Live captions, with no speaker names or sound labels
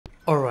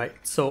Alright,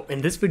 so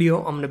in this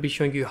video, I'm going to be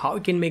showing you how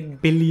you can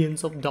make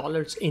billions of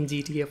dollars in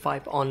GTA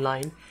 5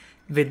 online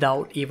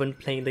without even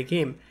playing the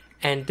game.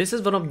 And this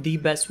is one of the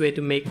best way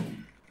to make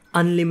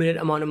unlimited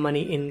amount of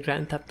money in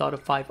Grand Theft Auto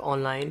 5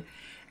 online.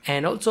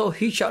 And also,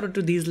 huge shout out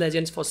to these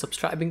legends for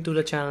subscribing to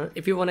the channel.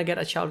 If you want to get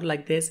a shout out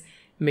like this,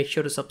 make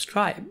sure to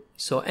subscribe.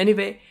 So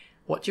anyway,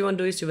 what you want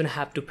to do is you're going to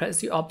have to press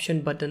the option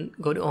button,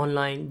 go to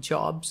online,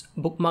 jobs,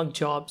 bookmark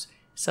jobs,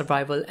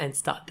 survival, and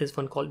start this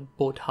one called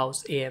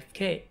Boathouse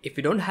AFK. If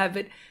you don't have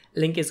it,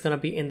 link is going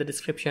to be in the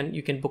description.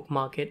 You can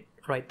bookmark it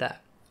right there.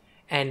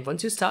 And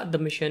once you start the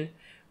mission,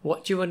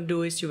 what you want to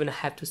do is you're going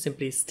to have to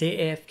simply stay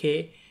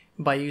AFK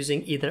by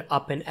using either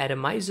up and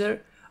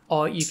atomizer,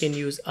 or you can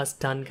use a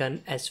stun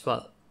gun as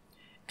well.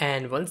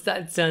 And once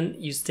that's done,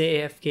 you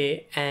stay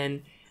AFK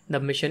and the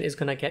mission is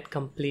going to get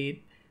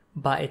complete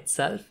by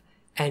itself,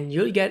 and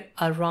you'll get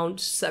around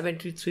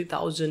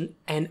 73,000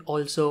 and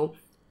also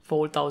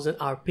 4,000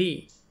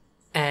 RP.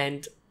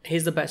 And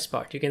here's the best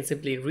part, you can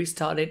simply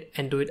restart it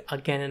and do it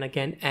again and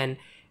again, and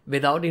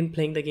without even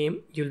playing the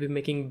game, you'll be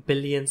making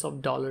billions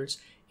of dollars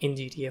in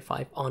GTA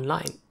 5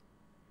 online.